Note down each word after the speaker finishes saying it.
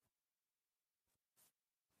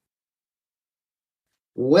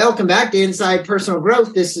Welcome back to Inside Personal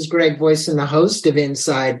Growth. This is Greg Voisin, the host of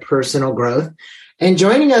Inside Personal Growth. And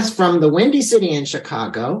joining us from the Windy City in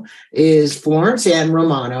Chicago is Florence Ann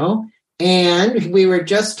Romano. And we were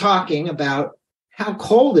just talking about how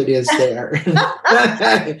cold it is there.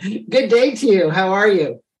 Good day to you. How are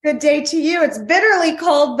you? Good day to you. It's bitterly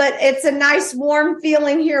cold, but it's a nice warm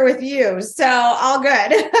feeling here with you. So all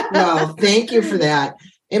good. Well, thank you for that.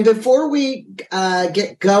 And before we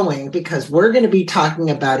get going, because we're going to be talking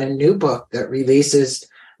about a new book that releases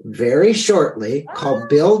very shortly called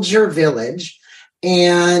Build Your Village.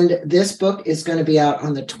 And this book is going to be out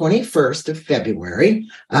on the 21st of February,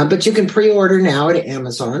 but you can pre-order now at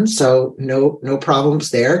Amazon. So no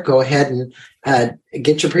problems there. Go ahead and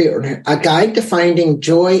get your pre-order. A Guide to Finding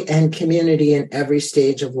Joy and Community in Every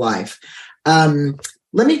Stage of Life. Let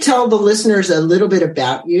me tell the listeners a little bit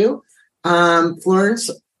about you. Florence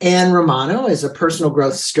Ann Romano is a personal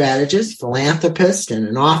growth strategist, philanthropist, and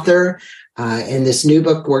an author. In this new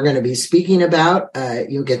book we're going to be speaking about,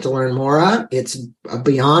 you'll get to learn more of. It's a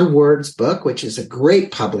Beyond Words book, which is a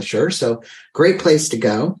great publisher, so great place to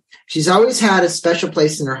go. She's always had a special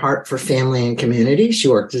place in her heart for family and community. She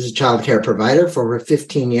worked as a child care provider for over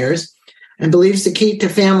 15 years and believes the key to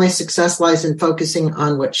family success lies in focusing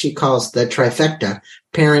on what she calls the trifecta: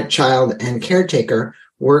 parent, child, and caretaker,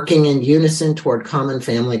 working in unison toward common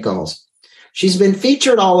family goals. She's been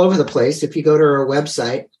featured all over the place. If you go to her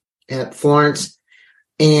website at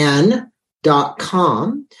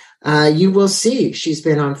florenceann.com, you will see she's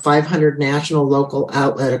been on 500 national local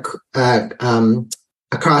outlet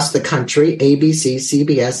across the country: ABC,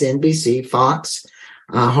 CBS, NBC, Fox,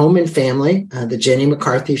 Home and Family, the Jenny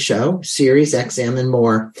McCarthy Show, Sirius XM, and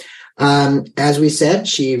more. As we said,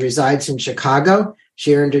 she resides in Chicago.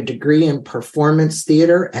 She earned a degree in performance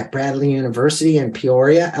theater at Bradley University in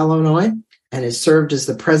Peoria, Illinois, and has served as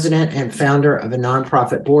the president and founder of a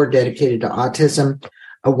nonprofit board dedicated to autism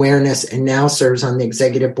awareness, and now serves on the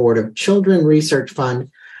executive board of Children Research Fund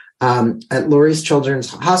at Lurie's Children's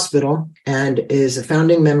Hospital, and is a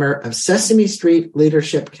founding member of Sesame Street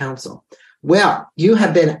Leadership Council. Well, you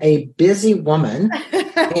have been a busy woman,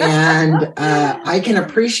 and I can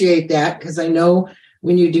appreciate that, because I know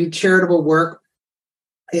when you do charitable work,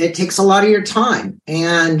 it takes a lot of your time,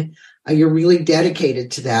 and you're really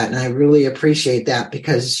dedicated to that. And I really appreciate that,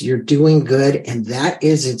 because you're doing good, and that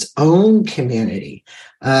is its own community,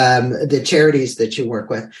 the charities that you work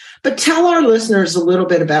with. But tell our listeners a little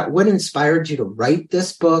bit about what inspired you to write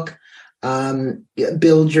this book,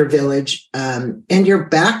 Build Your Village, and your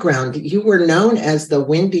background. You were known as the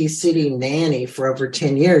Windy City nanny for over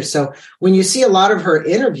 10 years. So when you see a lot of her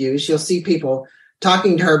interviews, you'll see people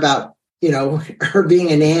talking to her about, her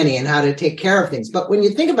being a nanny and how to take care of things. But when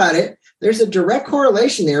you think about it, there's a direct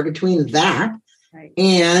correlation there between that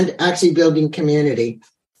and actually building community.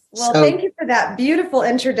 Well, thank you for that beautiful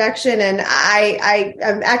introduction. And I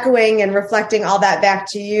am echoing and reflecting all that back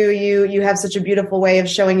to you. You have such a beautiful way of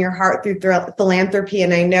showing your heart through philanthropy.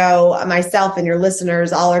 And I know myself and your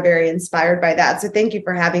listeners all are very inspired by that. So thank you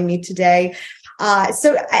for having me today.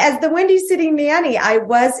 So as the Windy City nanny, I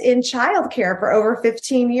was in childcare for over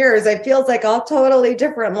 15 years. It feels like a totally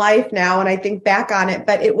different life now when I think back on it,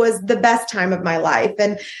 but it was the best time of my life.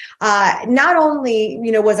 And not only,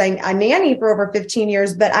 was I a nanny for over 15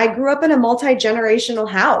 years, but I grew up in a multi-generational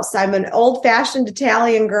house. I'm an old-fashioned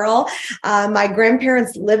Italian girl. My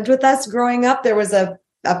grandparents lived with us growing up. There was a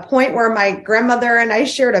point where my grandmother and I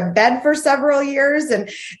shared a bed for several years, and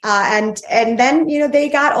then, they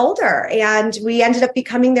got older and we ended up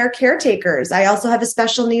becoming their caretakers. I also have a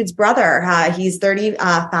special needs brother. He's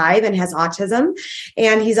 35 and has autism,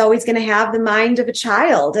 and he's always going to have the mind of a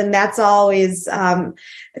child. And that's always,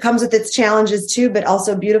 it comes with its challenges too, but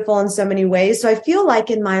also beautiful in so many ways. So I feel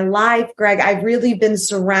like in my life, Greg, I've really been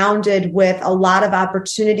surrounded with a lot of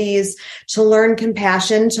opportunities to learn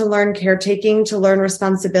compassion, to learn caretaking, to learn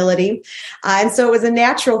responsibility. And so it was a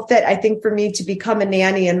natural fit, I think, for me to become a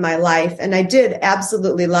nanny in my life. And I did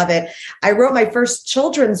absolutely love it. I wrote my first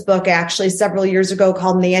children's book actually several years ago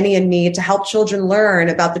called Nanny and Me, to help children learn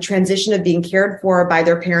about the transition of being cared for by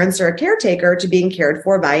their parents or a caretaker to being cared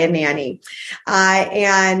for by a nanny.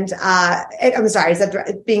 I'm sorry, I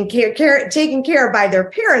said being taken care of by their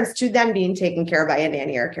parents to then being taken care of by a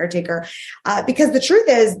nanny or a caretaker. Because the truth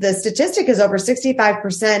is, the statistic is over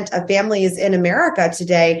 65% of families in America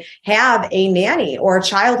today have a nanny or a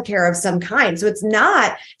child care of some kind. So it's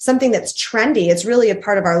not something that's trendy. It's really a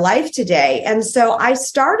part of our life today. And so I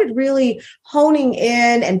started really honing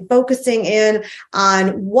in and focusing in on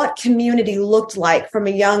what community looked like from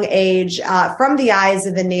a young age, from the eyes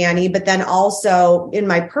of a nanny, but then also in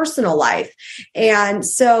my personal life. And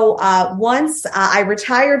so once I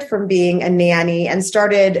retired from being a nanny and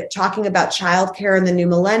started talking about childcare in the new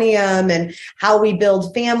millennium and how we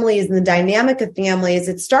build families and the dynamic of families,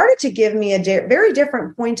 it started to give me a very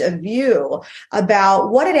different point of view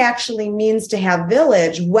about what it actually means to have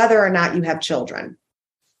village, whether or not you have children.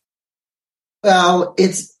 Well,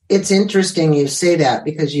 it's interesting you say that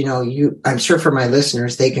because, I'm sure for my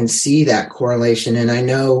listeners, they can see that correlation. And I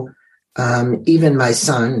know even my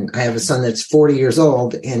son, I have a son that's 40 years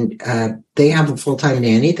old, and they have a full-time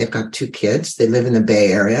nanny. They've got 2 kids. They live in the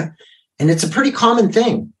Bay Area. And it's a pretty common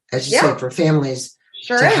thing, as you say, for families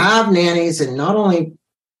to have nannies, and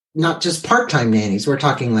not just part-time nannies. We're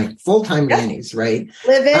talking like full-time nannies, right?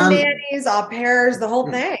 Live-in nannies, au pairs, the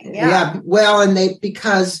whole thing. Yeah. Well,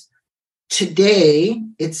 because today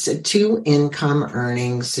it's a 2-income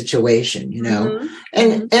earning situation,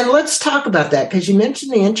 and let's talk about that, because you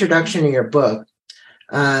mentioned the introduction of your book,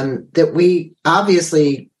 that we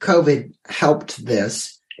obviously COVID helped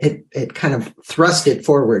this. It kind of thrust it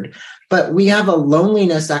forward, but we have a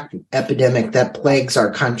loneliness epidemic that plagues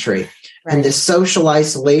our country. Right. And the social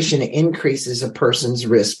isolation increases a person's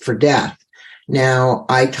risk for death. Now,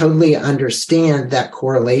 I totally understand that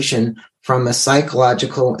correlation from a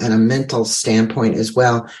psychological and a mental standpoint as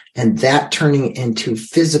well, and that turning into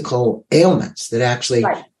physical ailments that actually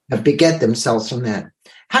beget themselves from that.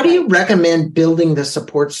 How do you recommend building the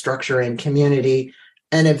support structure and community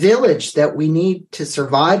and a village that we need to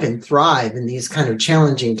survive and thrive in these kind of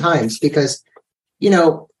challenging times? Because,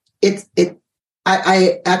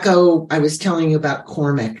 I echo, I was telling you about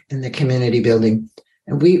Cormac and the community building,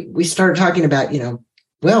 and we started talking about,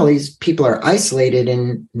 well, these people are isolated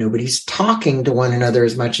and nobody's talking to one another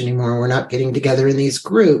as much anymore. We're not getting together in these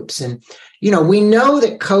groups. And, we know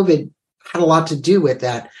that COVID had a lot to do with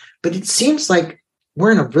that, but it seems like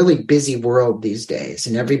we're in a really busy world these days,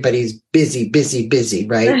 and everybody's busy,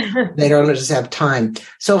 right? They don't just have time.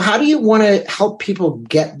 So how do you want to help people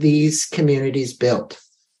get these communities built?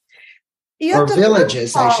 Or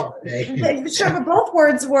villages, I should say. Sure, but both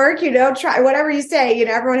words work, try whatever you say,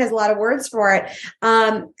 everyone has a lot of words for it.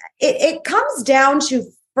 It comes down to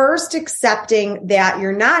first accepting that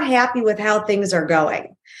you're not happy with how things are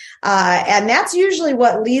going. And that's usually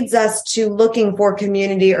what leads us to looking for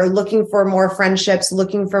community or looking for more friendships,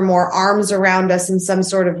 looking for more arms around us in some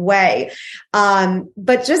sort of way.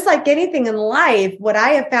 But just like anything in life, what I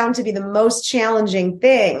have found to be the most challenging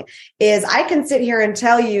thing is I can sit here and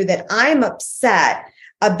tell you that I'm upset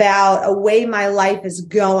about a way my life is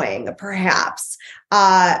going, perhaps.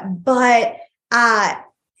 But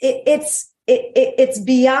it's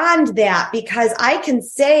beyond that, because I can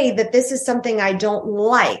say that this is something I don't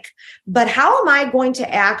like, but how am I going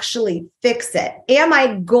to actually fix it? Am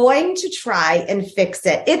I going to try and fix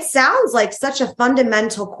it? It sounds like such a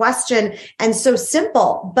fundamental question and so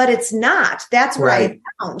simple, but it's not. That's what I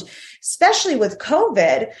found, especially with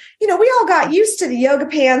COVID. We all got used to the yoga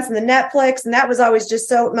pants and the Netflix, and that was always just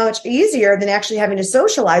so much easier than actually having to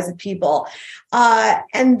socialize with people.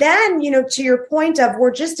 And then, to your point of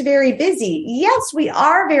we're just very busy. Yes, we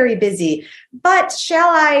are very busy, but shall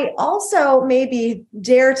I also maybe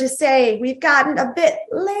dare to say we've gotten a bit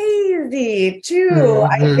lazy too,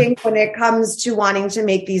 I think, when it comes to wanting to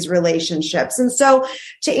make these relationships. And so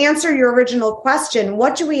to answer your original question,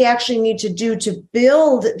 what do we actually need to do to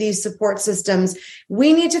build these support systems?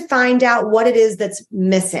 We need to find out what it is that's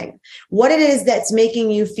missing, what it is that's making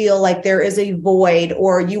you feel like there is a void,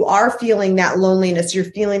 or you are feeling that loneliness, you're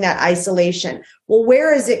feeling that isolation. Well,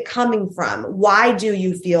 where is it coming from? Why do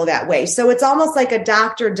you feel that way? So it's almost like a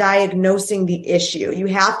doctor diagnosing the issue. You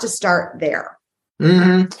have to start there.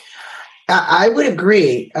 Mm-hmm. I would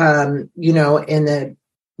agree. And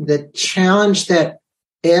the challenge that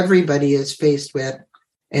everybody is faced with,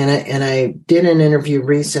 and I did an interview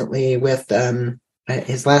recently with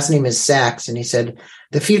his last name is Sachs, and he said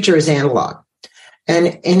the future is analog.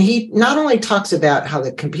 And he not only talks about how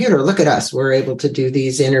the computer, look at us, we're able to do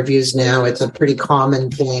these interviews now. It's a pretty common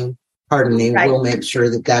thing. Pardon me. Right. We'll make sure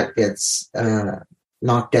that gets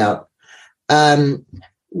knocked out.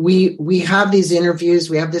 We have these interviews.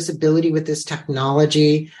 We have this ability with this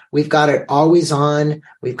technology. We've got it always on.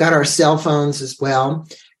 We've got our cell phones as well.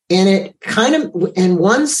 And it kind of, in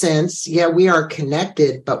one sense, we are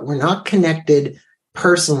connected, but we're not connected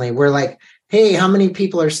personally. We're like, hey, how many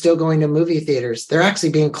people are still going to movie theaters? They're actually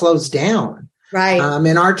being closed down. Right.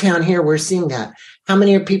 In our town here, we're seeing that. How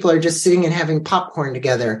many people are just sitting and having popcorn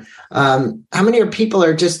together? How many people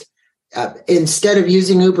are just instead of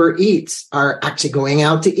using Uber Eats, are actually going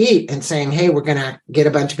out to eat and saying, hey, we're going to get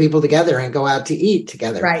a bunch of people together and go out to eat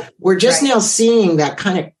together. Right. We're just now seeing that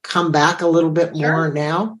kind of come back a little bit more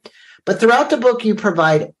now. But throughout the book, you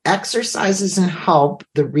provide exercises and help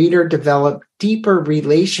the reader develop deeper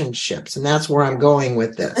relationships. And that's where I'm going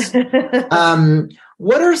with this.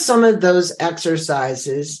 What are some of those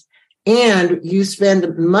exercises? And you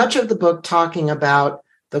spend much of the book talking about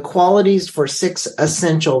the qualities for 6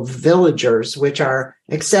 essential villagers, which are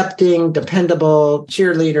accepting, dependable,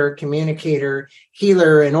 cheerleader, communicator,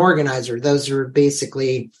 healer, and organizer. Those are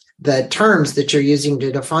basically the terms that you're using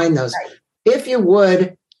to define those. Right. If you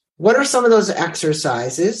would, what are some of those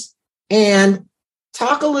exercises? And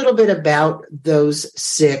talk a little bit about those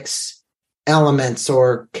 6 elements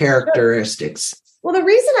or characteristics. Well, the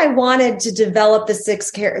reason I wanted to develop the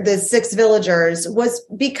six villagers was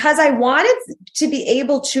because I wanted to be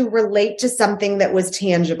able to relate to something that was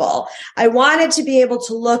tangible. I wanted to be able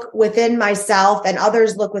to look within myself and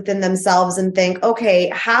others look within themselves and think,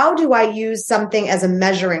 okay, how do I use something as a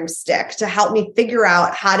measuring stick to help me figure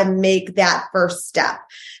out how to make that first step?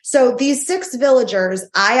 So these 6 villagers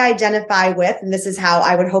I identify with, and this is how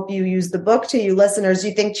I would hope you use the book to you listeners.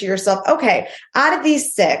 You think to yourself, okay, out of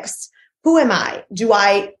these 6, who am I? Do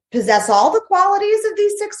I possess all the qualities of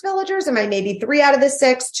these 6 villagers? Am I maybe 3 out of the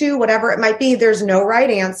 6, 2, whatever it might be? There's no right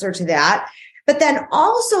answer to that. But then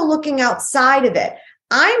also looking outside of it,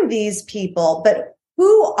 I'm these people, but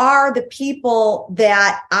who are the people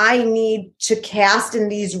that I need to cast in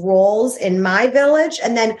these roles in my village?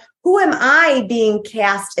 And then who am I being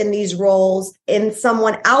cast in these roles in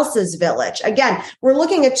someone else's village? Again, we're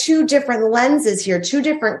looking at 2 different lenses here, 2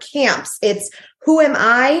 different camps. It's who am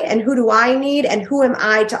I and who do I need and who am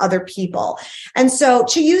I to other people? And so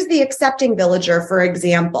to use the accepting villager, for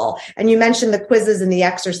example, and you mentioned the quizzes and the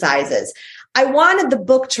exercises, I wanted the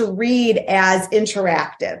book to read as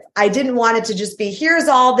interactive. I didn't want it to just be, here's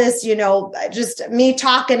all this, just me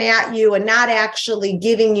talking at you and not actually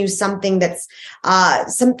giving you something that's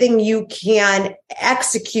something you can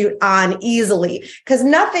execute on easily. Because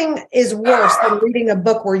nothing is worse than reading a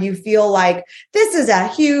book where you feel like this is a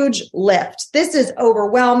huge lift. This is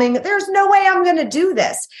overwhelming. There's no way I'm going to do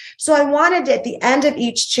this. So I wanted at the end of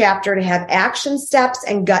each chapter to have action steps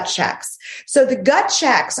and gut checks. So the gut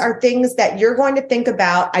checks are things that you're going to think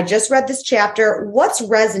about. I just read this chapter. What's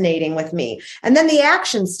resonating with me? And then the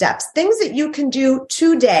action steps, things that you can do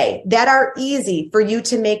today that are easy for you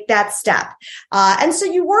to make that step. And so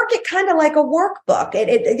you work it kind of like a workbook,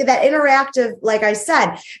 that interactive, like I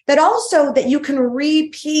said, but also that you can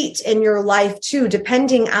repeat in your life too,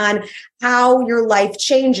 depending on how your life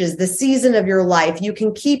changes, the season of your life. You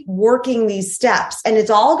can keep working these steps, and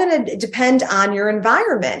it's all going to depend on your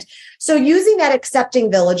environment. So using that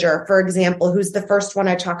accepting villager, for example, who's the first one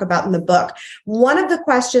I talk about in the book, one of the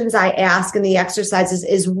questions I ask in the exercises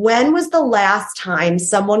is, when was the last time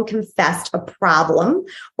someone confessed a problem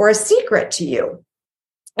or a secret to you?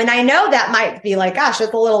 And I know that might be like, gosh,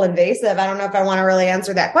 that's a little invasive. I don't know if I want to really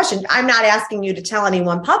answer that question. I'm not asking you to tell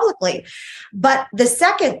anyone publicly. But the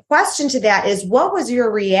second question to that is, what was your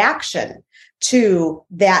reaction to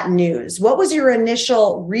that news? What was your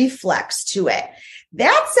initial reflex to it?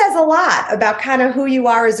 That says a lot about kind of who you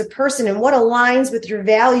are as a person and what aligns with your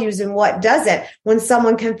values and what doesn't. When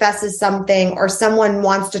someone confesses something or someone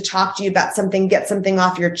wants to talk to you about something, get something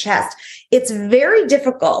off your chest, it's very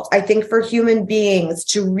difficult, I think, for human beings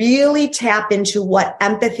to really tap into what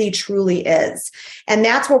empathy truly is. And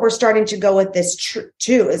that's where we're starting to go with this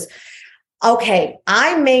too, is, okay,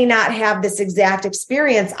 I may not have this exact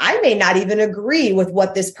experience. I may not even agree with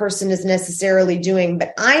what this person is necessarily doing,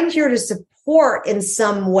 but I'm here to support in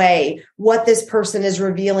some way what this person is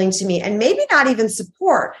revealing to me, and maybe not even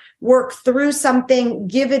support, work through something,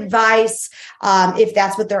 give advice, if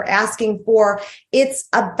that's what they're asking for. It's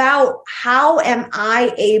about, how am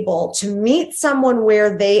I able to meet someone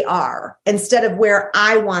where they are instead of where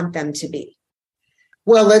I want them to be?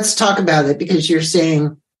 Well, let's talk about it, because you're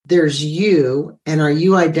saying there's you, and are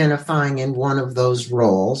you identifying in one of those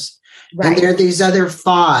roles? Right. And there are these other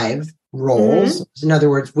 5 roles. Mm-hmm. In other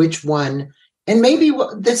words, which one, and maybe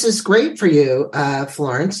this is great for you,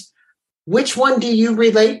 Florence, which one do you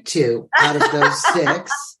relate to out of those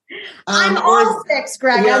 6? I'm all 6,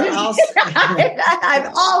 Greg. I'm all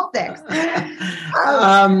 6.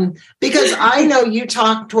 Because I know you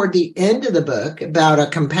talk toward the end of the book about a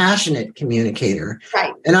compassionate communicator.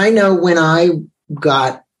 Right. And I know when I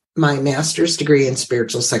got my master's degree in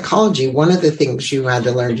spiritual psychology, one of the things you had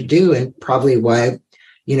to learn to do, and probably why,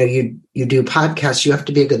 you do podcasts, you have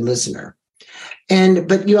to be a good listener.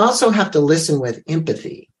 But you also have to listen with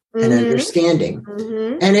empathy. and understanding.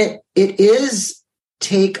 And it is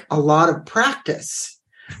take a lot of practice,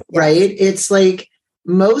 right? It's like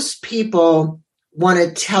most people want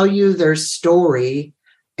to tell you their story,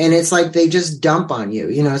 and it's like they just dump on you,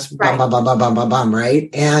 it's bum, bum, bum, bum, bum, bum, bum, right?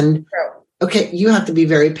 And okay, you have to be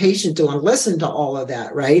very patient to listen to all of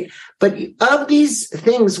that, right? But of these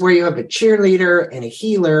things where you have a cheerleader and a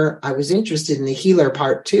healer, I was interested in the healer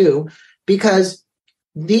part too, because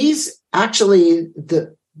these actually,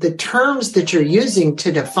 the terms that you're using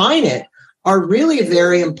to define it are really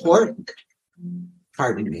very important.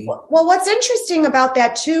 Pardon me. Well, what's interesting about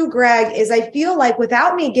that too, Greg, is I feel like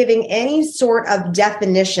without me giving any sort of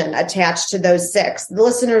definition attached to those 6, the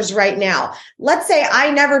listeners right now, let's say I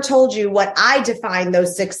never told you what I define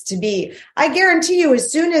those 6 to be. I guarantee you,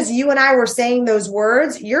 as soon as you and I were saying those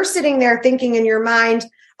words, you're sitting there thinking in your mind,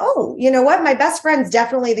 oh, you know what? My best friend's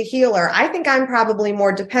definitely the healer. I think I'm probably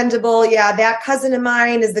more dependable. Yeah, that cousin of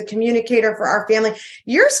mine is the communicator for our family.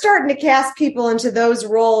 You're starting to cast people into those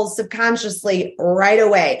roles subconsciously right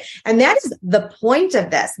away. And that is the point of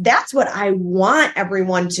this. That's what I want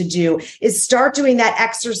everyone to do, is start doing that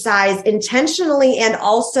exercise intentionally and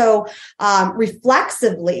also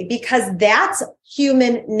reflexively, because that's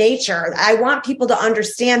human nature. I want people to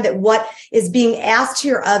understand that what is being asked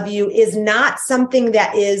here of you is not something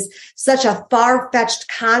that is such a far-fetched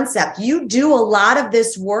concept. You do a lot of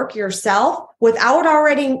this work yourself without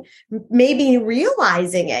already maybe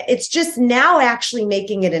realizing it. It's just now actually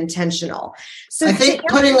making it intentional. So I think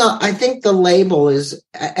I think the label is,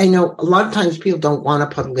 I know a lot of times people don't want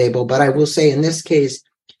to put a label, but I will say in this case,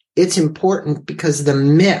 it's important because the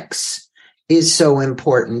mix is so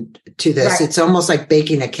important to this. Right. It's almost like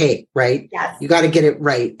baking a cake, right? Yes. You got to get it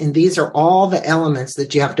right. And these are all the elements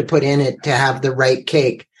that you have to put in it to have the right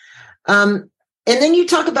cake. And then you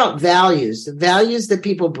talk about values, the values that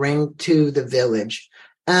people bring to the village.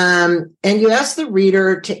 And you ask the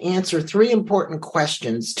reader to answer 3 important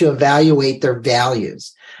questions to evaluate their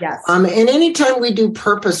values. Yes. And anytime we do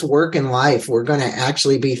purpose work in life, we're going to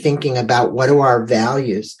actually be thinking about what are our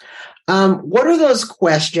values. What are those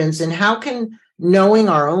questions, and how can knowing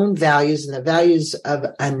our own values and the values of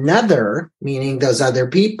another, meaning those other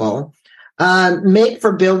people, make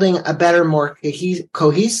for building a better, more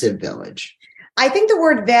cohesive village? I think the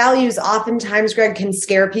word values oftentimes, Greg, can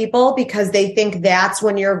scare people because they think that's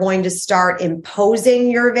when you're going to start imposing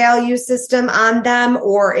your value system on them,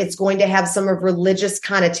 or it's going to have some of religious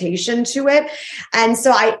connotation to it. And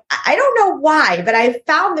so I don't know why, but I've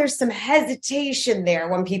found there's some hesitation there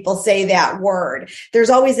when people say that word. There's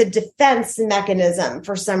always a defense mechanism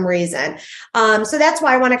for some reason. So that's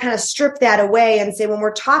why I want to kind of strip that away and say, when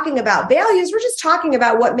we're talking about values, we're just talking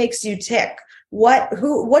about what makes you tick. What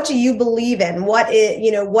do you believe in? What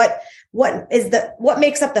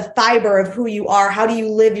makes up the fiber of who you are? How do you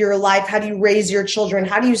live your life? How do you raise your children?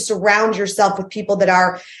 How do you surround yourself with people that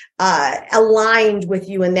are aligned with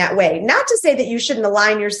you in that way? Not to say that you shouldn't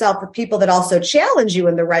align yourself with people that also challenge you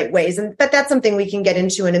in the right ways, but that's something we can get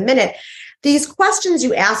into in a minute. These questions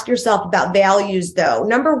you ask yourself about values, though.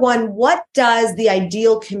 Number 1, what does the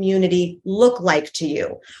ideal community look like to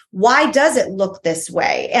you? Why does it look this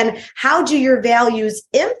way? And how do your values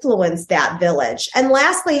influence that village? And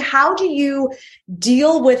lastly, how do you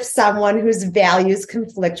deal with someone whose values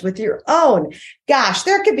conflict with your own? Gosh,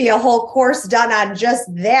 there could be a whole course done on just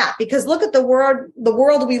that, because look at the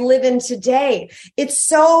world we live in today. It's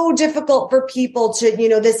so difficult for people to,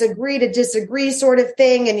 this agree to disagree sort of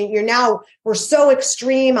thing. And we're so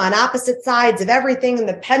extreme on opposite sides of everything, and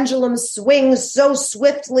the pendulum swings so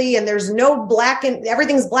swiftly, and there's no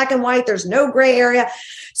everything's black and white. There's no gray area.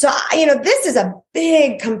 So, this is a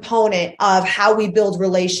big component of how we build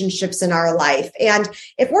relationships in our life. And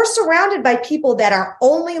if we're surrounded by people that are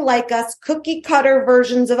only like us, cookie cutter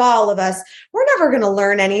versions of all of us, we're never going to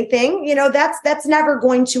learn anything. That's never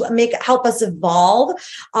going to help us evolve.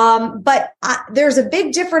 But there's a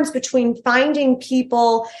big difference between finding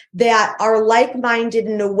people that are like-minded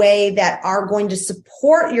in a way that are going to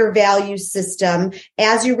support your value system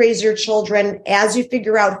as you raise your children, as you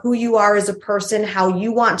figure out who you are as a person, how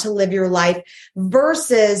you want to live your life,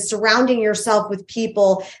 versus surrounding yourself with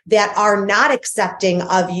people that are not accepting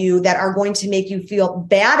of you, that are going to make you feel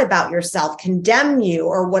bad about yourself, condemn you,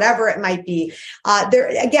 or whatever it might be.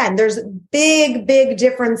 There's big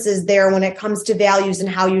differences there when it comes to values and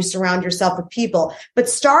how you surround yourself with people. But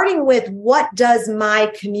starting with, what does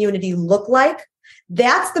my community look like?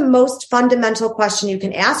 That's the most fundamental question you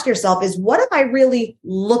can ask yourself, is what am I really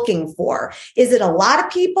looking for? Is it a lot of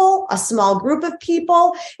people, a small group of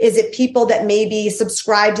people? Is it people that maybe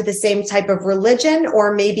subscribe to the same type of religion,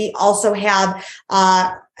 or maybe also have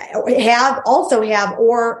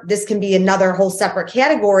or this can be another whole separate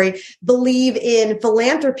category, believe in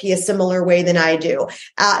philanthropy a similar way than I do,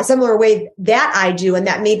 similar way that I do. And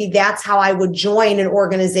that maybe that's how I would join an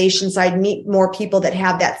organization. So I'd meet more people that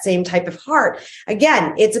have that same type of heart.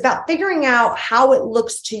 Again, it's about figuring out how it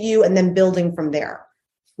looks to you and then building from there.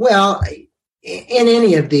 Well, in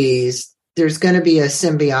any of these, there's going to be a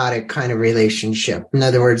symbiotic kind of relationship. In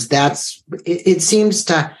other words, it seems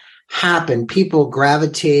to happen. People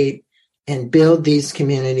gravitate and build these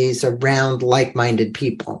communities around like-minded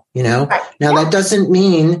people, Right. Now, That doesn't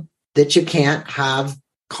mean that you can't have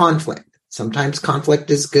conflict. Sometimes conflict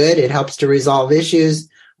is good. It helps to resolve issues.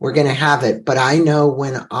 We're going to have it. But I know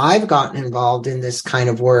when I've gotten involved in this kind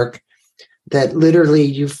of work that literally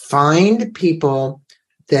you find people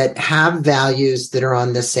that have values that are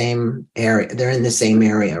on the same area. They're in the same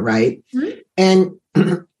area, right? Mm-hmm. And,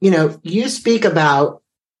 you speak about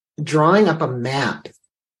drawing up a map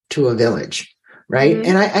to a village, right? Mm-hmm.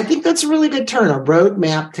 And I think that's a really good term, a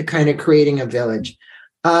roadmap to kind of creating a village.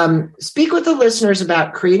 Speak with the listeners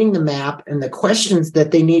about creating the map and the questions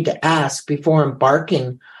that they need to ask before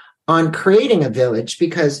embarking on creating a village,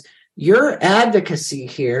 because your advocacy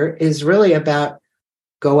here is really about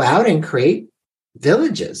go out and create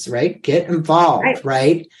villages, right? Get involved,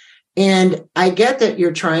 right? And I get that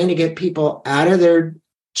you're trying to get people out of their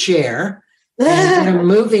chair and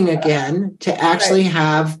moving again to actually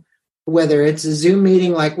have, whether it's a Zoom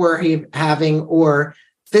meeting like we're having or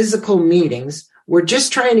physical meetings, we're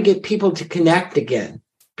just trying to get people to connect again,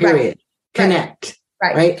 period. Connect,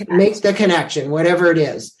 right? Connect. Make the connection, whatever it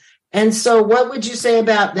is. And so what would you say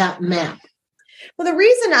about that map? Well, the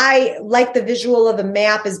reason I like the visual of a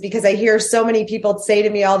map is because I hear so many people say to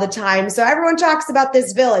me all the time, so everyone talks about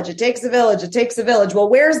this village. It takes a village. It takes a village. Well,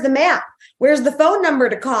 where's the map? Where's the phone number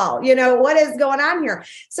to call? What is going on here?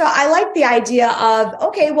 So I like the idea of,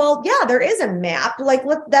 okay, well, yeah, there is a map.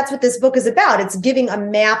 That's what this book is about. It's giving a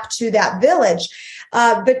map to that village.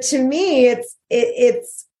 But to me,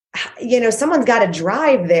 it's someone's got to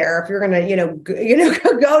drive there if you're going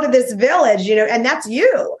to, go to this village, and that's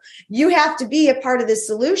you. You have to be a part of this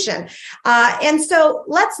solution. And so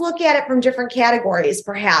let's look at it from different categories,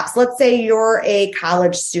 perhaps. Let's say you're a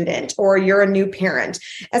college student or you're a new parent.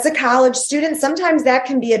 As a college student, sometimes that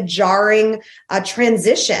can be a jarring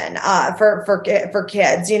transition for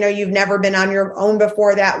kids. You've never been on your own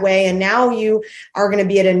before that way. And now you are going to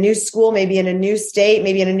be at a new school, maybe in a new state,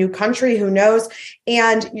 maybe in a new country, who knows?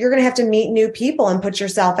 And you're going to have to meet new people and put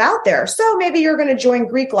yourself out there. So maybe you're going to join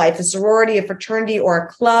Greek life, a sorority, a fraternity, or a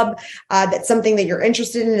club. That's something that you're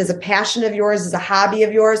interested in, is a passion of yours, is a hobby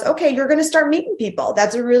of yours. Okay, you're going to start meeting people.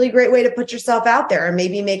 That's a really great way to put yourself out there and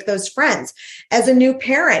maybe make those friends. As a new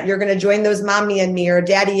parent, you're going to join those mommy and me or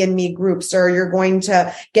daddy and me groups, or you're going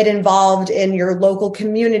to get involved in your local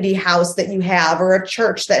community house that you have, or a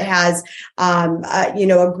church that has,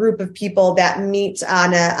 a group of people that meet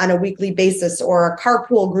on a weekly basis, or a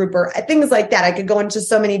carpool group, or things like that. I could go into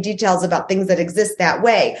so many details about things that exist that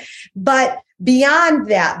way. But beyond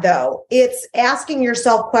that, though, it's asking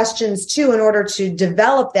yourself questions too in order to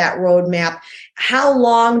develop that roadmap. How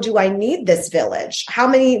long do I need this village? How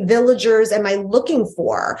many villagers am I looking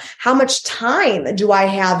for? How much time do I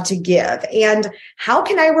have to give? And how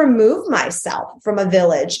can I remove myself from a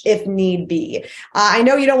village if need be? I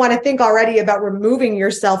know you don't want to think already about removing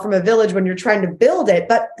yourself from a village when you're trying to build it,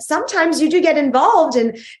 but sometimes you do get involved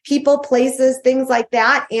in people, places, things like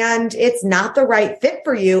that, and it's not the right fit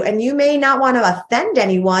for you. And you may not want to offend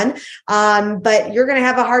anyone, but you're going to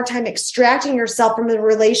have a hard time extracting yourself from a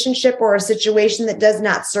relationship or a situation that does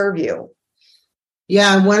not serve you.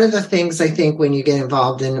 Yeah, one of the things I think when you get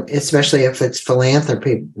involved in, especially if it's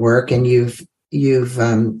philanthropy work and you've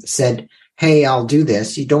said, hey, I'll do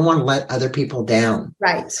this, you don't want to let other people down.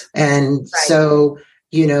 Right. And so,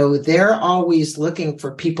 they're always looking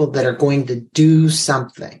for people that are going to do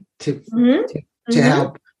something to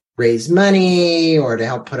help raise money or to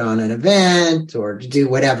help put on an event or to do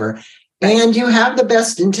whatever. Right. And you have the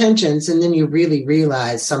best intentions, and then you really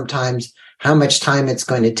realize sometimes how much time it's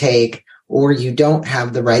going to take, or you don't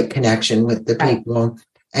have the right connection with the people.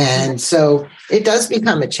 And so it does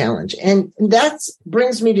become a challenge. And that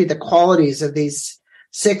brings me to the qualities of these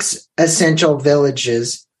 6 essential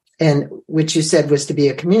villages, and which you said was to be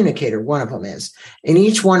a communicator. One of them is. And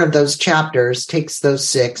each one of those chapters takes those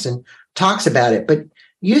 6 and talks about it. But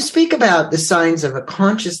you speak about the signs of a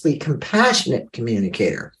consciously compassionate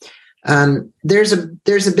communicator. There's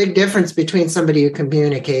a big difference between somebody who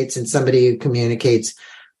communicates and somebody who communicates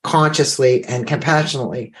consciously and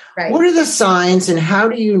compassionately. Right. What are the signs, and how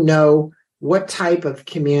do you know what type of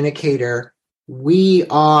communicator we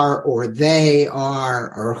are, or they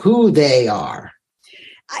are, or who they are?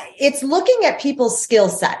 It's looking at people's skill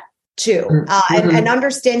set too, and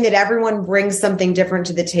understand that everyone brings something different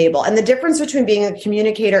to the table. And the difference between being a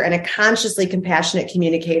communicator and a consciously compassionate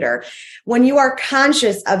communicator, when you are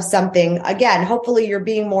conscious of something, again, hopefully you're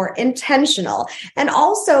being more intentional. And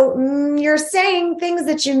also you're saying things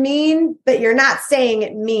that you mean, but you're not saying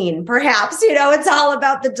it mean. Perhaps, it's all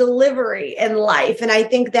about the delivery in life. And I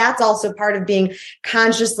think that's also part of being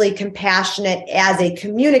consciously compassionate as a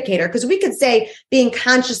communicator, because we could say being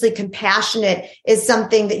consciously compassionate is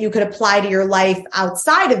something that you could apply to your life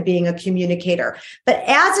outside of being a communicator. But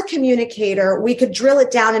as a communicator, we could drill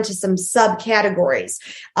it down into some subcategories.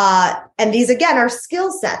 And these, again, are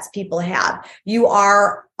skill sets people have. You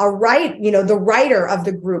are the writer of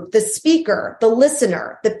the group, the speaker, the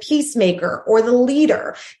listener, the peacemaker, or the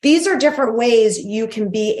leader. These are different ways you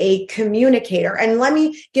can be a communicator. And let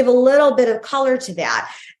me give a little bit of color to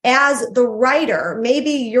that. As the writer,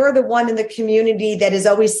 maybe you're the one in the community that is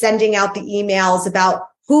always sending out the emails about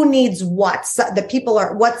who needs what.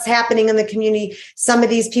 What's happening in the community. Some of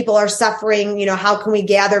these people are suffering. How can we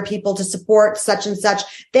gather people to support such and such?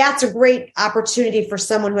 That's a great opportunity for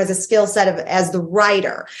someone who has a skill set as the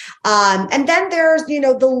writer. And then there's,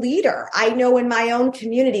 the leader. I know in my own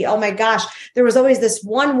community, oh my gosh, there was always this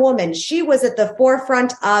one woman. She was at the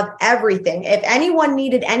forefront of everything. If anyone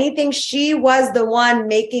needed anything, she was the one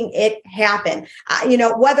making it happen.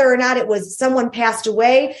 Whether or not it was someone passed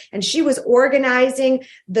away, and she was organizing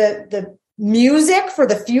the music for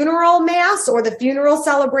the funeral mass or the funeral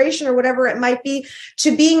celebration or whatever it might be,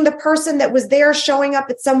 to being the person that was there showing up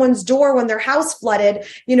at someone's door when their house flooded,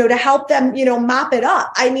 to help them, mop it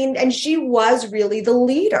up. And she was really the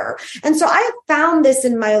leader. And so I have found this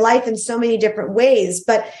in my life in so many different ways.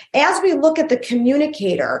 But as we look at the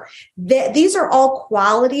communicator, these are all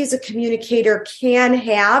qualities a communicator can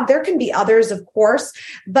have. There can be others, of course,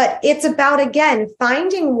 but it's about, again,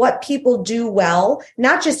 finding what people do well,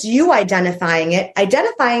 not just you identifying it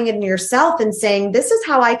in yourself and saying, this is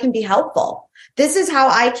how I can be helpful. This is how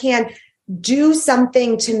I can do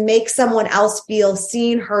something to make someone else feel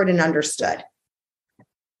seen, heard, and understood.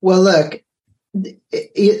 Well, look,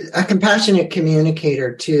 a compassionate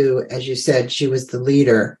communicator too, as you said, she was the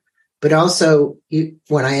leader, but also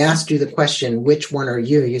when I asked you the question, which one are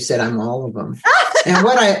you? You said, I'm all of them.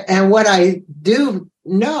 and what I do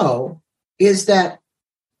know is that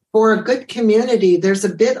for a good community, there's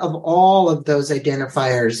a bit of all of those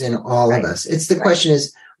identifiers in all of us. It's the question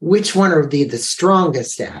is, which one are the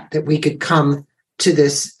strongest at that we could come to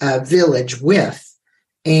this village with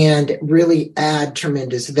and really add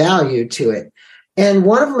tremendous value to it? And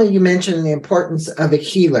one of them, you mentioned the importance of a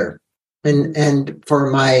healer. And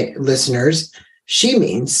for my listeners, she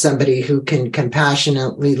means somebody who can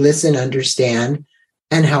compassionately listen, understand,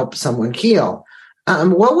 and help someone heal.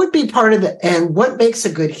 What would be part of it, and what makes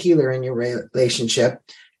a good healer in your relationship,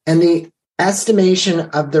 and the estimation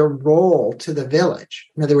of their role to the village?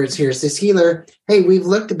 In other words, here's this healer. Hey,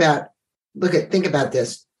 think about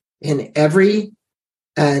this. In every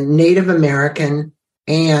Native American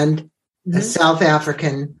and South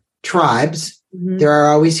African tribes, there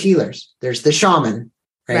are always healers. There's the shaman,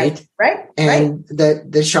 right? And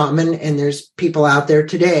the shaman, and there's people out there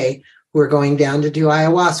today who are going down to do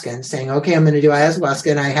ayahuasca and saying, okay, I'm going to do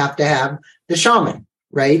ayahuasca and I have to have the shaman,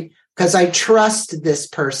 right? Because I trust this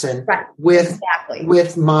person with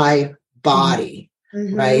my body,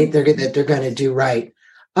 right? They're going to do right.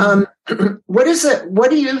 What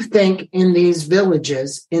do you think in these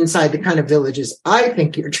villages, inside the kind of villages I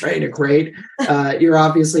think you're trying to create? You're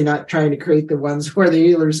obviously not trying to create the ones where the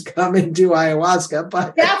healers come and do ayahuasca,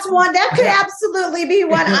 but that's one that could absolutely be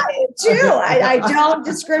one I don't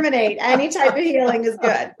discriminate. Any type of healing is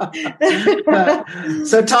good.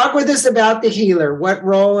 So talk with us about the healer. What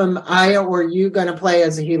role am I or you going to play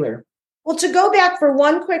as a healer? Well, to go back for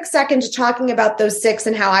one quick second to talking about those 6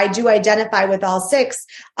 and how I do identify with all 6,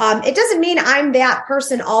 it doesn't mean I'm that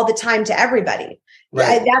person all the time to everybody.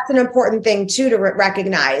 Right. That's an important thing too to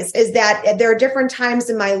recognize, is that there are different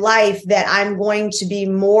times in my life that I'm going to be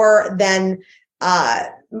more than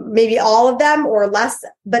maybe all of them or less,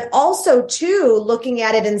 but also too looking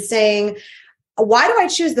at it and saying, why do I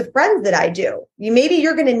choose the friends that I do? Maybe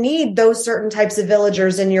you're going to need those certain types of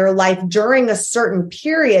villagers in your life during a certain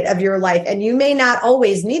period of your life, and you may not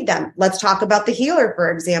always need them. Let's talk about the healer, for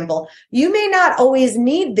example. You may not always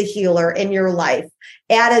need the healer in your life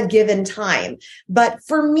at a given time. But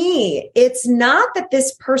for me, it's not that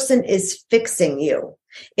this person is fixing you.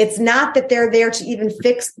 It's not that they're there to even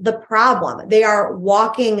fix the problem. They are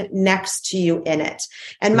walking next to you in it.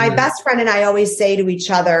 And my best friend and I always say to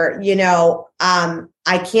each other,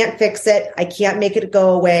 I can't fix it. I can't make it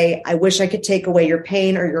go away. I wish I could take away your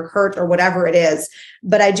pain or your hurt or whatever it is.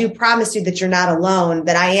 But I do promise you that you're not alone,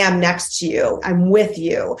 that I am next to you. I'm with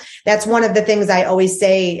you. That's one of the things I always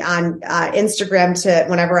say on Instagram to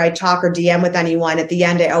whenever I talk or DM with anyone. At the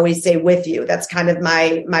end, I always say with you. That's kind of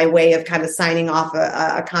my way of kind of signing off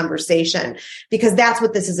a conversation, because that's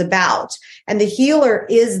what this is about. And the healer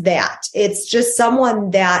is that. It's just someone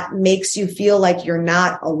that makes you feel like you're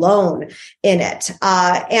not alone in it.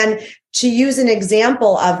 And to use an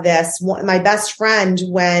example of this, my best friend,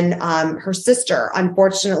 when her sister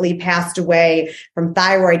unfortunately passed away from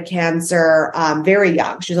thyroid cancer very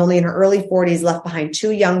young, she was only in her early 40s, left behind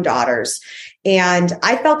 2 young daughters. And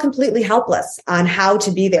I felt completely helpless on how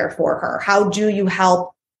to be there for her. How do you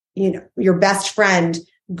help, your best friend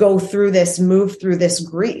go through this, move through this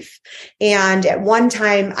grief? And at one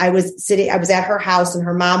time I was at her house, and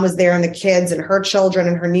her mom was there, and the kids and her children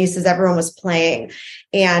and her nieces, everyone was playing.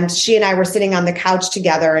 And she and I were sitting on the couch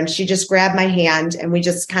together, and she just grabbed my hand, and we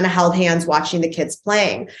just kind of held hands watching the kids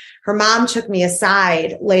playing. Her mom took me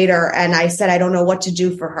aside later, and I said, I don't know what to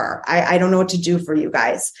do for her. I don't know what to do for you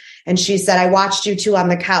guys. And she said, I watched you two on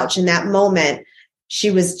the couch. In that moment, she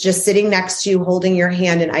was just sitting next to you, holding your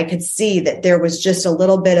hand. And I could see that there was just a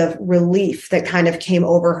little bit of relief that kind of came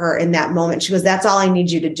over her in that moment. She goes, that's all I need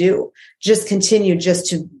you to do. Just continue just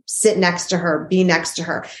to sit next to her, be next to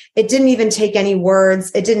her. It didn't even take any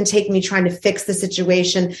words. It didn't take me trying to fix the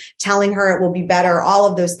situation, telling her it will be better, all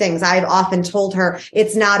of those things. I've often told her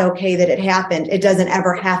it's not okay that it happened. It doesn't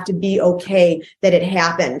ever have to be okay that it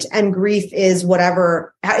happened. And grief is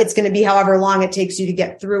whatever, it's going to be however long it takes you to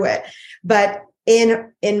get through it. But in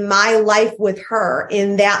my life with her,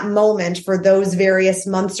 in that moment, for those various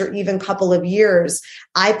months or even couple of years,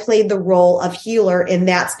 I played the role of healer in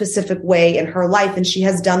that specific way in her life. And she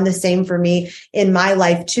has done the same for me in my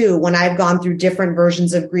life too, when I've gone through different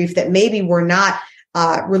versions of grief that maybe were not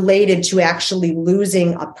related to actually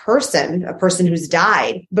losing a person who's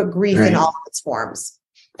died, but grief in all of its forms.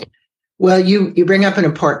 Well, you bring up an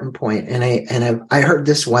important point, and I heard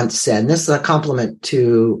this once said, and this is a compliment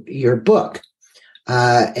to your book.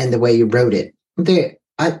 And the way you wrote it.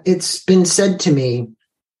 It's been said to me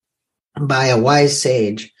by a wise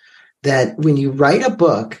sage that when you write a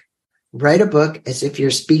book as if you're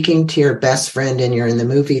speaking to your best friend and you're in the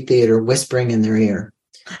movie theater whispering in their ear.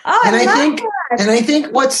 Oh, and I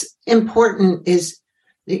think what's important is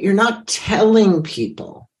that you're not telling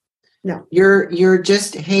people. No. You're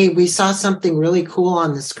just, hey, we saw something really cool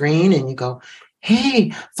on the screen, and you go,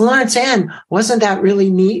 hey, Florence Ann, wasn't that really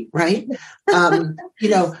neat, right?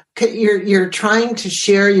 You're trying to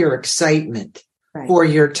share your excitement for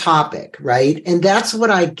your topic, right? And that's what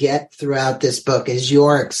I get throughout this book is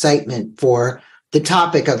your excitement for the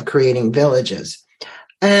topic of creating villages.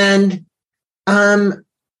 And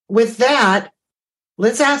with that,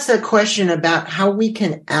 let's ask a question about how we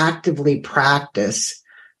can actively practice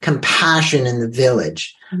compassion in the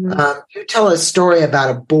village. Mm-hmm. You tell a story about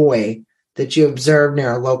a boy that you observed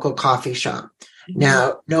near a local coffee shop. Mm-hmm.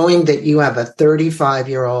 Now, knowing that you have a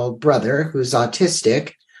 35-year-old brother who's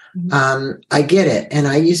autistic, I get it. And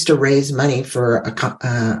I used to raise money for a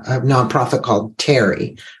nonprofit called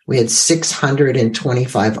Terry. We had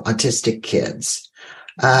 625 autistic kids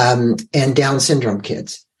and Down syndrome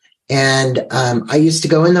kids. And I used to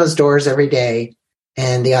go in those doors every day,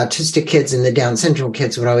 and the autistic kids and the Down syndrome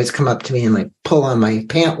kids would always come up to me and like pull on my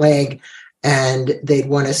pant leg, and they'd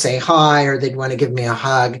want to say hi, or they'd want to give me a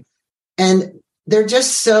hug. And they're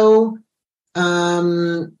just so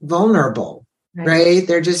vulnerable, right?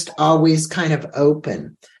 They're just always kind of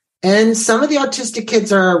open. And some of the autistic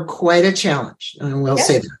kids are quite a challenge. And we'll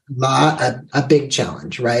say that, a big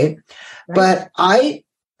challenge, right? But I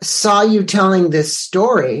saw you telling this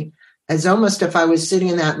story as almost if I was sitting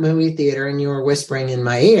in that movie theater and you were whispering in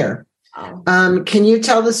my ear. Can you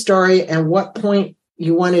tell the story and what point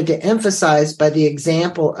you wanted to emphasize by the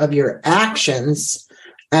example of your actions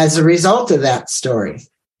as a result of that story?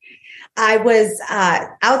 I was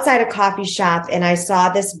outside a coffee shop, and I saw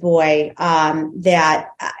this boy that,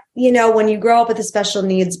 when you grow up with a special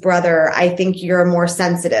needs brother, I think you're more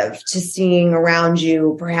sensitive to seeing around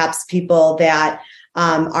you perhaps people that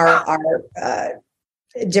are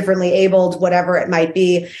differently abled, whatever it might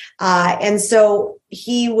be. And so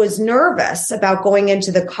he was nervous about going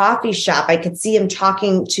into the coffee shop. I could see him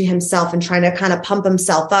talking to himself and trying to kind of pump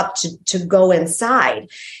himself up to go inside.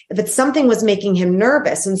 But something was making him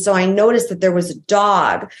nervous. And so I noticed that there was a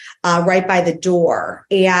dog right by the door.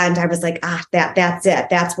 And I was like, that's it.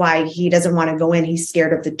 That's why he doesn't want to go in. He's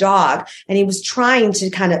scared of the dog. And he was trying to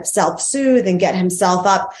kind of self-soothe and get himself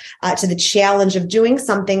up to the challenge of doing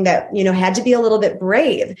something that, had to be a little bit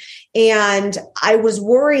brave. And I was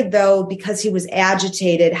worried, though, because he was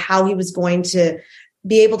agitated, how he was going to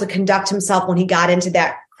be able to conduct himself when he got into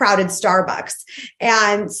that crowded Starbucks.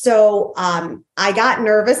 And so I got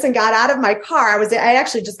nervous and got out of my car. I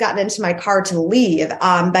actually just gotten into my car to leave.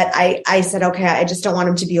 But I said, okay, I just don't want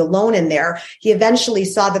him to be alone in there. He eventually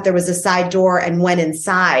saw that there was a side door and went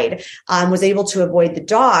inside, was able to avoid the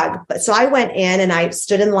dog. But so I went in and I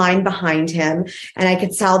stood in line behind him, and I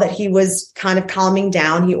could tell that he was kind of calming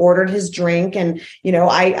down. He ordered his drink, and,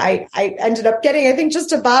 I ended up getting, I think,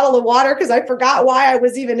 just a bottle of water because I forgot why I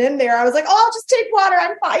was even in there. I was like, oh, I'll just take water.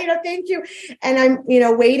 I'm fine. Thank you. And I'm,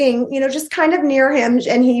 waiting, just kind of near him,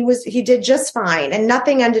 and he did just fine, and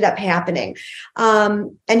nothing ended up happening.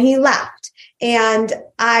 And he left, and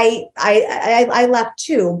I left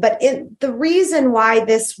too. But the reason why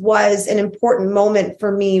this was an important moment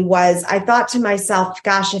for me was I thought to myself,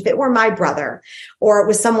 gosh, if it were my brother or it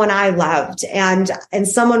was someone I loved, and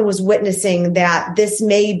someone was witnessing that this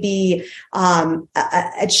may be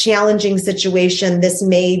a challenging situation, this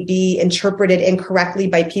may be interpreted incorrectly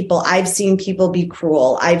by people. I've seen people be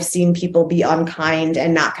cruel. I've seen people be unkind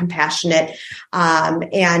and not compassionate,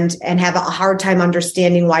 and have a hard time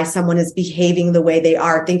understanding why someone is behaving the way they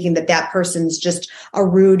are, thinking that person's just a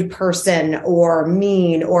rude person or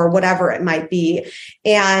mean or whatever it might be.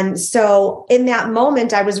 And so in that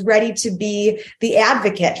moment, I was ready to be the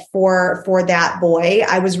advocate for that boy.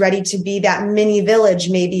 I was ready to be that mini village,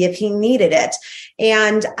 maybe, if he needed it.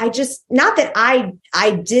 And I just, not that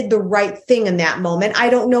I did the right thing in that moment. I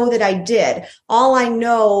don't know that I did. All I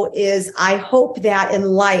know is I hope that in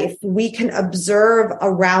life we can observe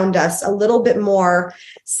around us a little bit more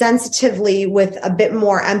sensitively, with a bit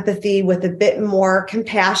more empathy, with a bit more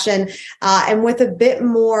compassion, and with a bit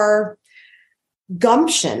more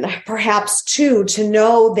gumption, perhaps, too, to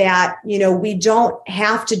know that, we don't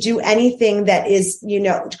have to do anything that is,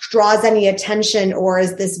 draws any attention or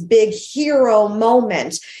is this big hero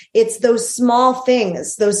moment. It's those small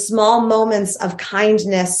things, those small moments of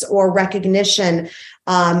kindness or recognition,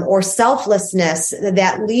 or selflessness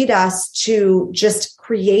that lead us to just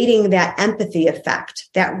creating that empathy effect,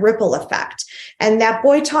 that ripple effect. And that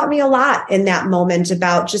boy taught me a lot in that moment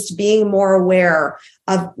about just being more aware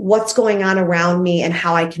of what's going on around me and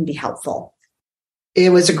how I can be helpful. It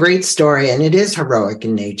was a great story, and it is heroic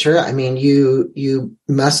in nature. I mean, you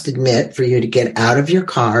must admit, for you to get out of your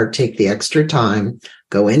car, take the extra time,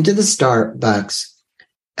 go into the Starbucks,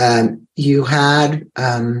 you had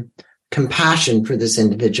compassion for this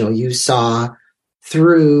individual. You saw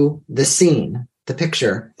through the scene, the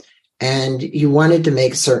picture, and you wanted to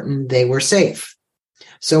make certain they were safe.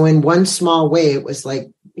 So in one small way, it was like,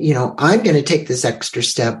 I'm going to take this extra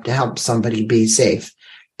step to help somebody be safe.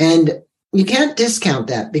 And you can't discount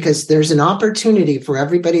that, because there's an opportunity for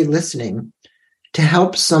everybody listening to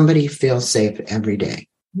help somebody feel safe every day.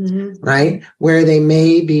 Mm-hmm. Right? Where they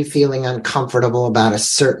may be feeling uncomfortable about a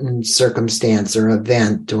certain circumstance or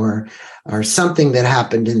event or something that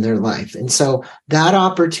happened in their life. And so that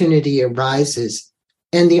opportunity arises.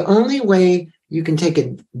 And the only way you can take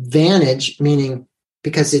advantage, meaning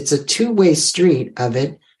because it's a two-way street of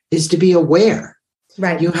it, is to be aware.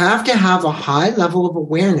 Right. You have to have a high level of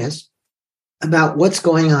awareness about what's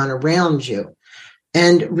going on around you.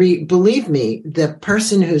 And believe me, the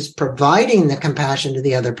person who's providing the compassion to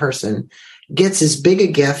the other person gets as big a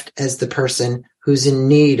gift as the person who's in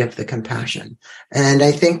need of the compassion. And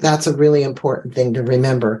I think that's a really important thing to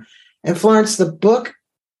remember. And Florence, the book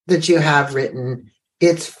that you have written,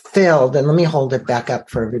 it's filled, and let me hold it back up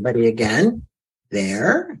for everybody again.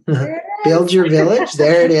 There. Build Your Village.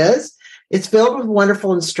 There it is. It's filled with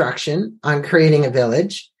wonderful instruction on creating a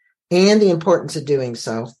village and the importance of doing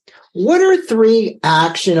so. What are 3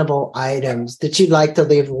 actionable items that you'd like to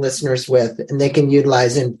leave the listeners with and they can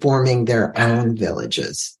utilize in forming their own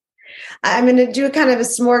villages? I'm going to do kind of a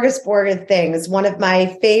smorgasbord of things. One of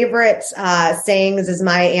my favorite sayings is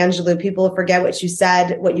Maya Angelou: people forget what you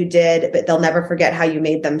said, what you did, but they'll never forget how you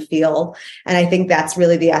made them feel. And I think that's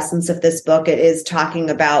really the essence of this book. It is talking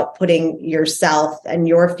about putting yourself and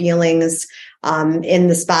your feelings in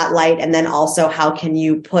the spotlight? And then also, how can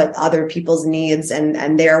you put other people's needs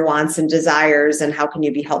and their wants and desires, and how can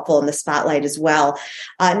you be helpful in the spotlight as well?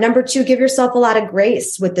 Number 2, give yourself a lot of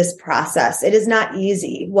grace with this process. It is not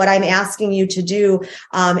easy. What I'm asking you to do,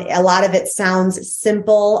 a lot of it sounds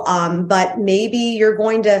simple, but maybe you're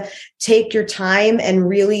going to take your time and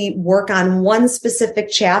really work on one specific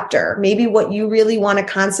chapter. Maybe what you really want to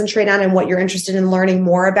concentrate on and what you're interested in learning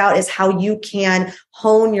more about is how you can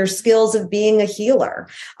hone your skills of being a healer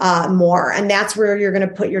more. And that's where you're going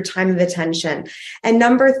to put your time of attention. And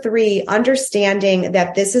number 3, understanding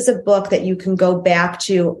that this is a book that you can go back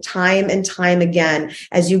to time and time again.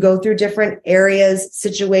 As you go through different areas,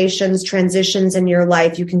 situations, transitions in your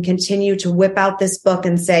life, you can continue to whip out this book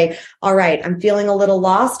and say, all right, I'm feeling a little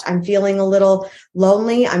lost. I'm feeling a little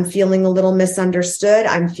lonely. I'm feeling a little misunderstood.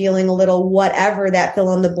 I'm feeling a little whatever that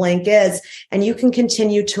fill in the blank is. And you can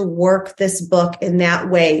continue to work this book in that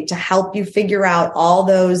way to help you figure out all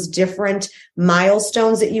those different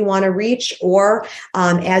milestones that you want to reach, or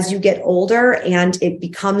as you get older and it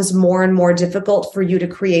becomes more and more difficult for you to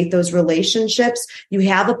create those relationships, you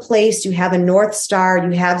have a place, you have a North Star,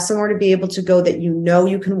 you have somewhere to be able to go that you know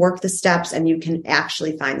you can work the steps and you can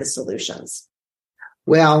actually find the solutions.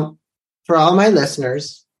 Well, for all my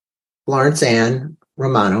listeners, Florence Ann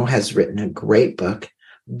Romano has written a great book,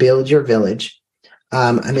 Build Your Village.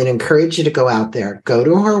 I'm going to encourage you to go out there, go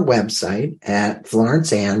to her website at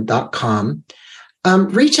florenceann.com,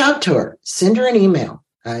 reach out to her, send her an email.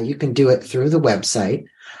 You can do it through the website.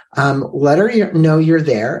 Let her know you're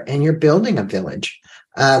there and you're building a village,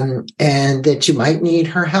 and that you might need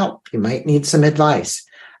her help. You might need some advice.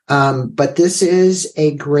 But this is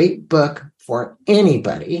a great book for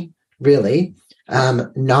anybody, really.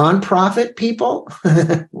 Nonprofit people,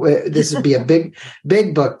 this would be a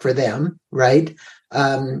big book for them, right?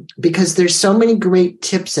 Because there's so many great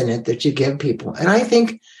tips in it that you give people. And I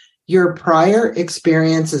think your prior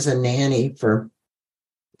experience as a nanny for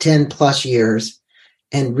 10 plus years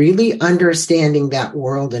and really understanding that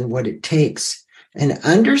world and what it takes, and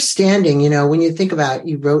understanding, when you think about,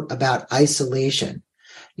 you wrote about isolation,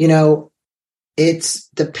 it's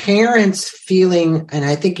the parents feeling, and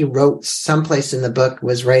I think you wrote someplace in the book,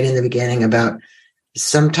 was right in the beginning, about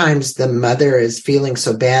sometimes the mother is feeling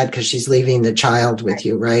so bad because she's leaving the child with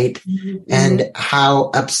you, right? Mm-hmm. And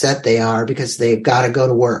how upset they are because they've got to go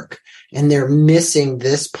to work and they're missing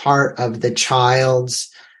this part of the child's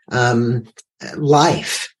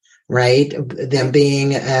life, right? Them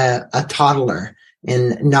being a toddler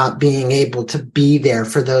and not being able to be there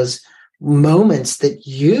for those moments that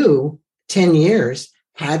you, 10 years,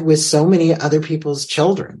 had with so many other people's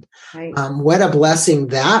children. Right. What a blessing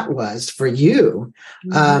that was for you.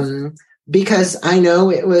 Mm-hmm. Because I know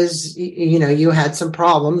it was, you had some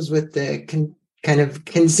problems with the kind of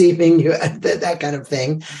conceiving, you that kind of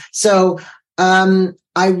thing. So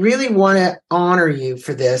I really want to honor you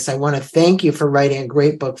for this. I want to thank you for writing a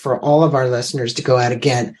great book for all of our listeners to go out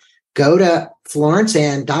again. Go to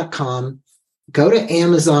florenceann.com, go to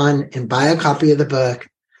Amazon and buy a copy of the book.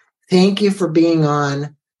 Thank you for being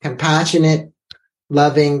on. Compassionate,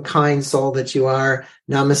 loving, kind soul that you are.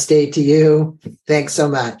 Namaste to you. Thanks so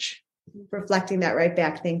much. Reflecting that right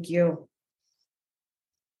back. Thank you.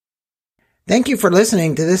 Thank you for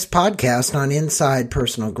listening to this podcast on Inside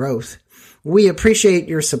Personal Growth. We appreciate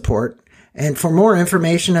your support. And for more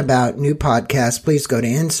information about new podcasts, please go to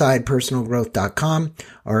InsidePersonalGrowth.com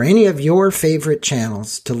or any of your favorite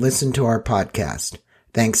channels to listen to our podcast.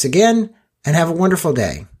 Thanks again, and have a wonderful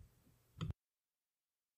day.